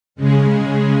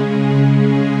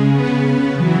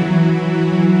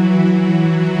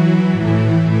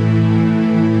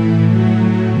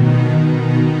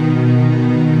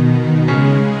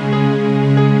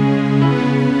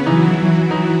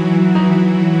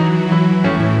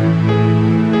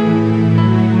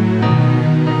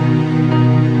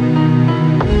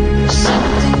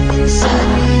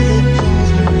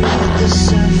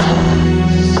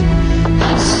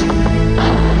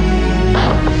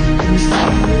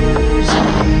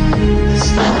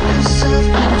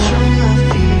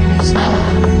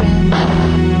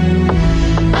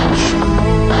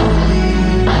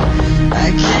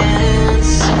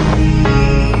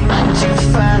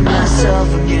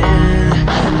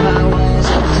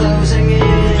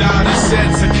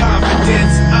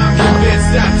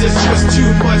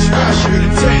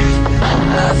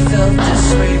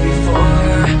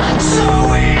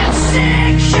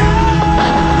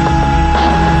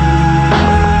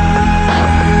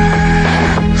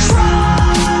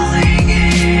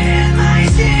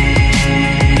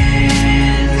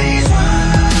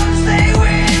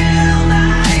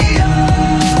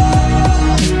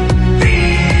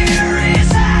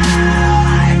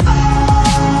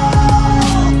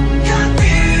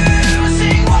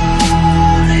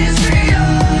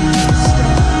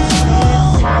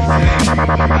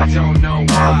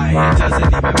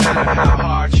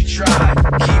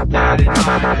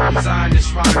designed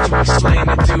this rhyme to explain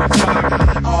in due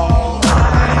time. All I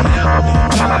know,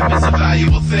 time is a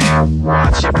valuable thing.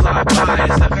 Watch it fly by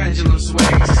as the pendulum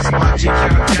swings. Watch it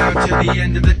count down to the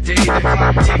end of the day. The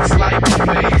clock ticks like a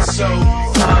maze. So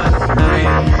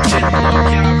unreal, didn't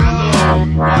look out below.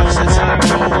 Watch the time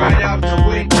go right out the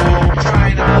window.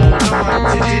 Trying to hold on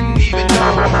to didn't even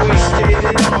know I wasted it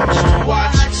all just to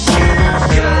watch you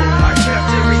go. I kept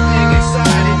everything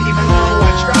inside, and even though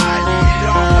I tried, it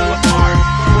all fell apart.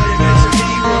 What it meant to me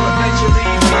will eventually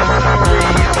be a memory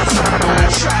of the time I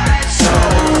tried so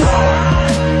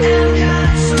hard and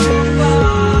got so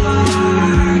far,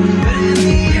 but in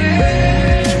the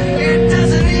end, it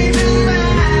doesn't even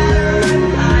matter.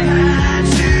 I had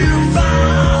to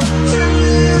fall to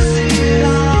lose it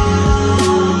all,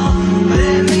 but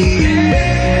in the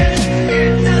end,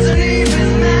 it doesn't even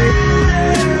matter.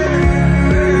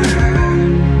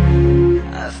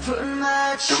 I've put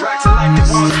my trust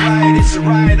right, it's a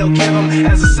riot, I'll give them.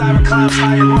 As a siren climbs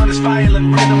higher on this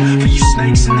violent rhythm. For you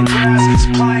snakes in the grass,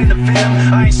 supplying the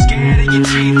venom. I ain't scared of your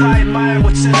teeth, I admire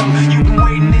what's in them. You've been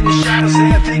waiting in the shadows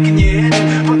there, thinking you're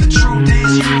hidden. But the truth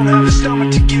is, you don't have the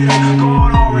stomach to get them.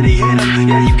 God already hit them,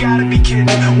 yeah, you gotta be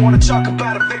kidding. Wanna talk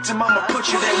about a victim, I'ma put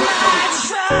you there with them.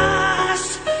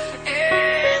 Trust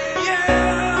in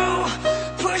you,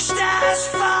 pushed as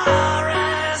far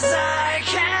as I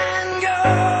can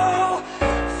go.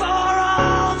 For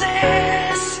all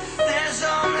this, there's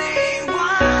only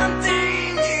one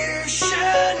thing you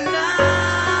should know.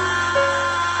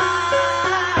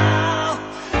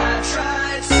 I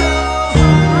tried so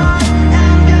hard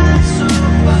and got so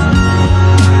far,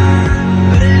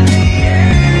 but in the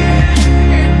end,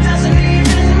 it doesn't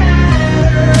even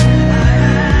matter. I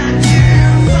had to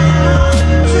fall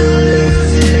to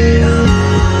lose it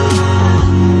all,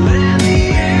 but in the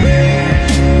end,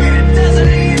 it doesn't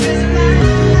even matter.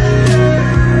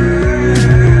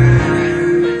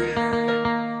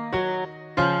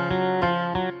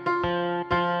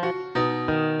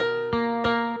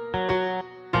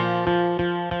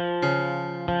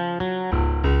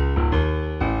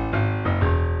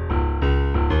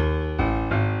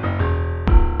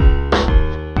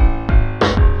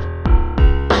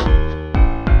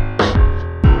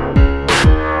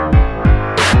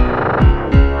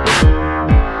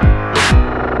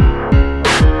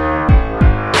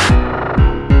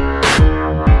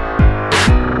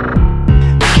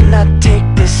 I cannot take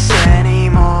this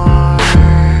anymore.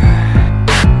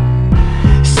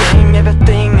 Saying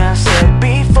everything I said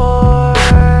before.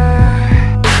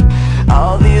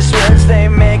 All these words, they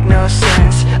make no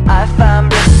sense. I find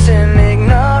bliss in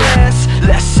ignorance.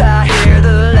 Less I hear,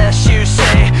 the less you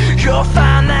say. You'll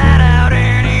find that out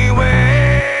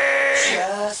anyway.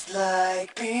 Just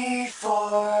like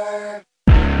before.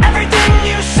 Everything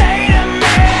you say to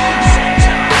me,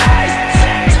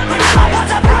 I'm about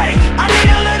to break. I need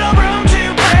a little room to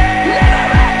breathe.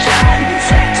 Never again,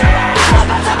 victimized. I'm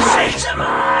about to break.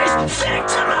 Victimized,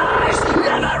 victimized.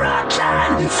 Never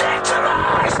again,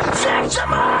 victimized,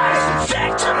 victimized,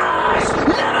 victimized.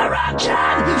 Never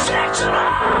again,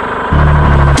 victimized.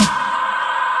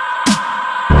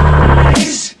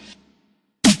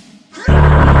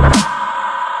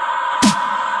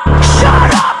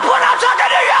 Shut up when I'm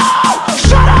talking to you!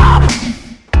 Shut up!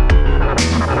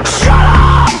 Shut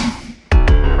up!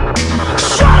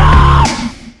 Shut up!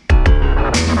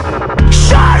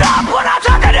 Shut up when I'm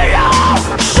talking to you!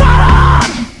 Shut up!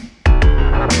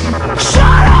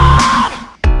 Shut up!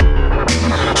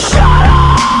 Shut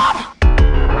up!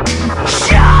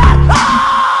 Shut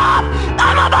up!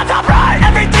 I'm about to break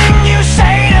everything you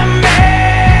say to me.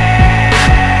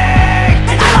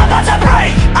 And I'm about to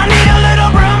break. I need a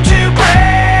little room to breathe.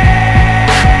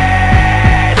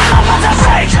 I'm about to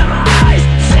break. Victimized,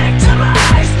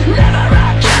 victimized, never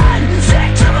again.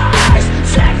 Victimized,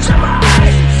 victimized,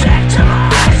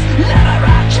 victimized, never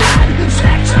again.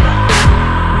 Victimized.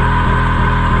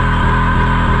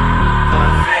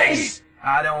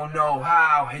 I don't know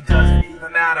how, it doesn't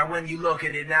even matter when you look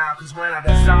at it now. Cause when I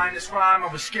designed this rhyme, I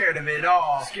was scared of it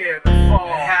all. Scared to fall,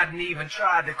 I hadn't even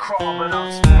tried to crawl, but I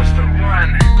was forced to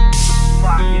run.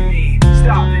 Blocking me,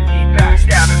 stopping me,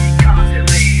 backstabbing me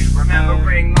constantly.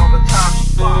 Remembering all the times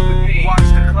you fought with me. Watch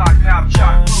the clock now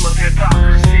chock full of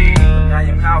hypocrisy. But now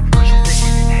your mouth pushes that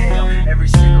you inhale. Every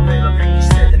single little thing you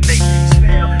said that makes things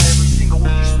fail. Every single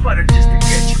one you sputter just to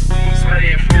get your face. But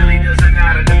it really doesn't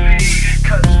matter to me.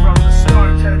 Cause from the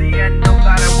start to the end, no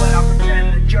matter what I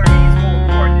pretend, the journey is more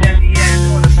important than the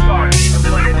end or the start. And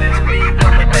what it meant to be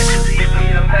will eventually be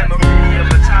a memory of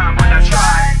a time when I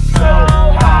tried so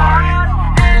hard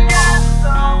and got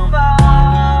so far.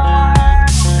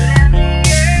 But in the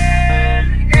end,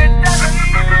 it doesn't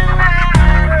even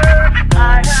matter.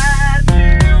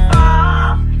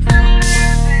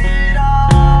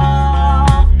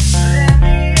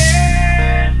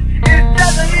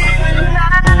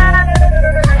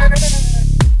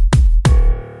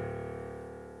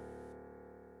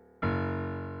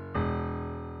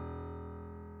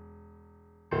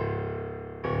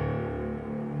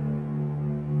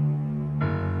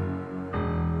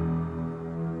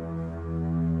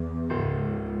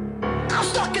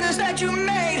 bed you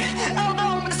made,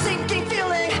 alone with a sinking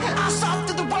feeling. I saw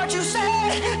through the words you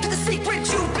said, to the secret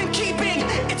you've been keeping.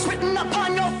 It's written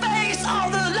upon your face, all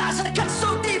the lies that cut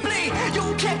so deeply.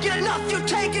 You can't get enough, you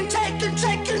take and take and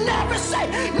take and never say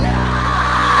no.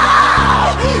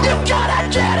 You gotta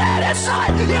get it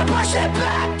inside, you push it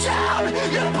back down,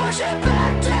 you push it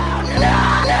back down. No,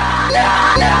 no, no,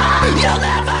 no, you'll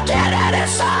never get it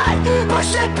inside,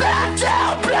 push it back down.